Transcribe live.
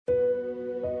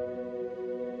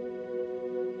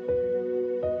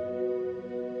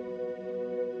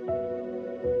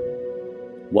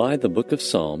Why the Book of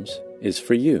Psalms is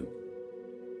for You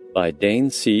by Dane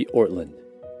C. Ortland.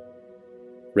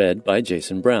 Read by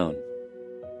Jason Brown.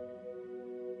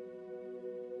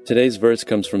 Today's verse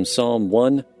comes from Psalm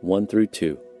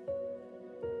 1:1-2.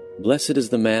 Blessed is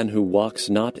the man who walks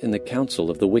not in the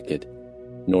counsel of the wicked,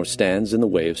 nor stands in the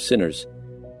way of sinners,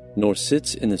 nor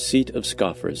sits in the seat of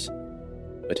scoffers.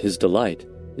 But his delight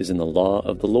is in the law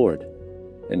of the Lord,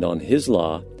 and on his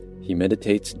law he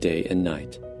meditates day and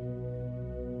night.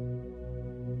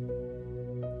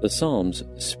 The Psalms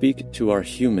speak to our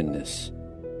humanness.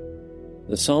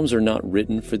 The Psalms are not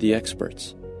written for the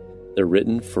experts. They're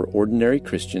written for ordinary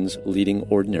Christians leading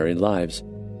ordinary lives,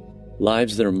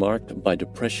 lives that are marked by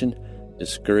depression,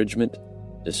 discouragement,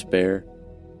 despair,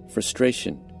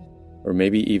 frustration, or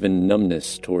maybe even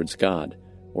numbness towards God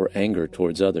or anger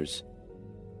towards others.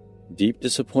 Deep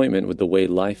disappointment with the way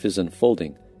life is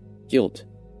unfolding, guilt,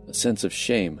 a sense of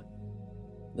shame.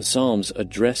 The Psalms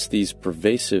address these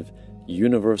pervasive,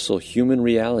 universal human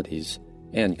realities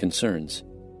and concerns.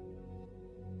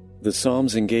 The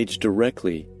Psalms engage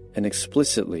directly and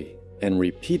explicitly and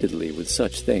repeatedly with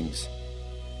such things.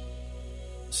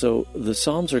 So the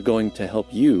Psalms are going to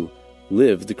help you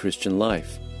live the Christian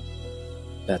life.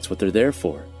 That's what they're there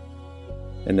for.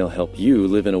 And they'll help you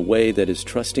live in a way that is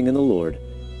trusting in the Lord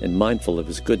and mindful of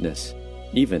His goodness,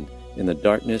 even in the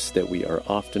darkness that we are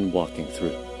often walking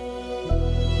through.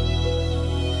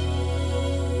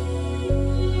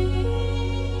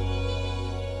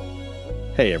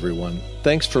 Hey everyone,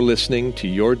 thanks for listening to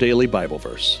Your Daily Bible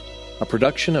Verse, a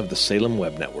production of the Salem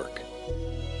Web Network.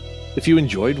 If you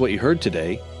enjoyed what you heard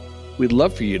today, we'd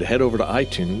love for you to head over to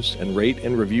iTunes and rate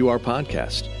and review our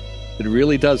podcast. It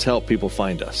really does help people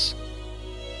find us.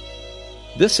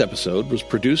 This episode was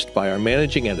produced by our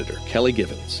managing editor, Kelly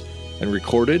Givens, and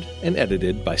recorded and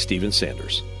edited by Stephen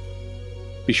Sanders.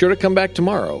 Be sure to come back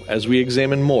tomorrow as we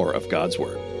examine more of God's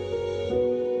Word.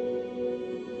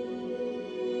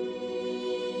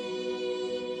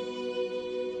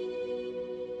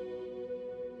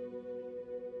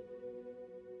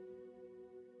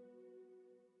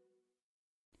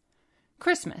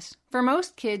 Christmas. For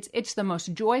most kids, it's the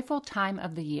most joyful time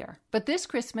of the year. But this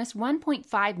Christmas,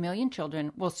 1.5 million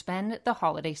children will spend the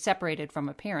holiday separated from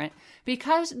a parent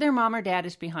because their mom or dad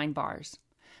is behind bars.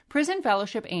 Prison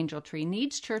Fellowship Angel Tree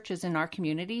needs churches in our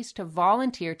communities to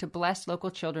volunteer to bless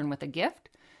local children with a gift,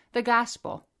 the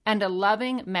gospel, and a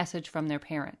loving message from their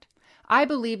parent. I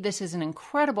believe this is an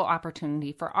incredible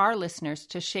opportunity for our listeners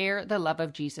to share the love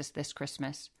of Jesus this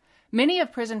Christmas. Many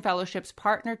of Prison Fellowship's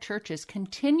partner churches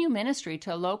continue ministry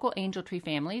to local Angel Tree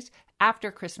families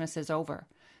after Christmas is over.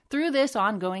 Through this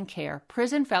ongoing care,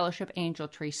 Prison Fellowship Angel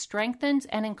Tree strengthens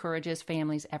and encourages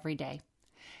families every day.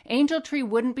 Angel Tree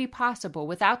wouldn't be possible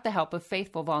without the help of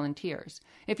faithful volunteers.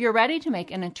 If you're ready to make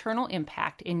an eternal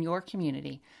impact in your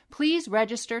community, please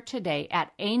register today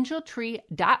at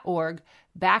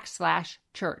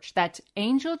angeltree.org/church. That's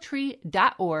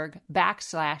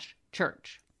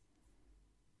angeltree.org/church.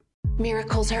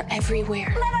 Miracles are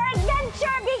everywhere. Let our adventure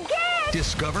begin!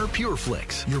 Discover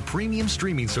PureFlix, your premium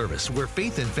streaming service where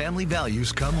faith and family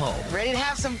values come home. Ready to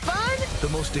have some fun? The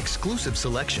most exclusive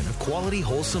selection of quality,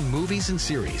 wholesome movies and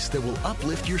series that will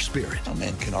uplift your spirit. A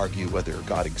man can argue whether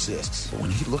God exists, but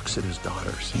when he looks at his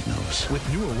daughters, he knows. With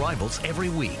new arrivals every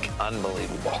week.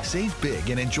 Unbelievable. Save big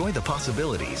and enjoy the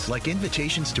possibilities, like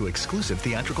invitations to exclusive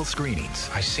theatrical screenings.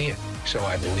 I see it, so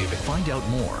I believe it. Find out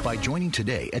more by joining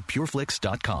today at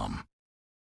pureflix.com.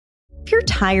 If you're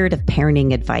tired of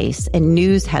parenting advice and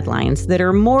news headlines that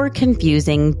are more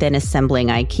confusing than assembling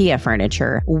IKEA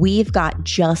furniture, we've got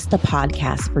just the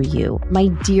podcast for you. My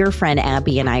dear friend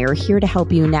Abby and I are here to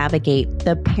help you navigate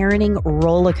the parenting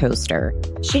roller coaster.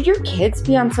 Should your kids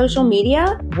be on social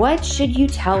media? What should you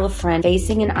tell a friend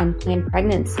facing an unplanned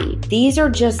pregnancy? These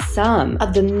are just some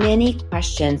of the many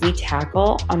questions we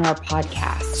tackle on our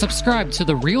podcast. Subscribe to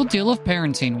The Real Deal of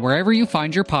Parenting wherever you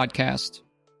find your podcast.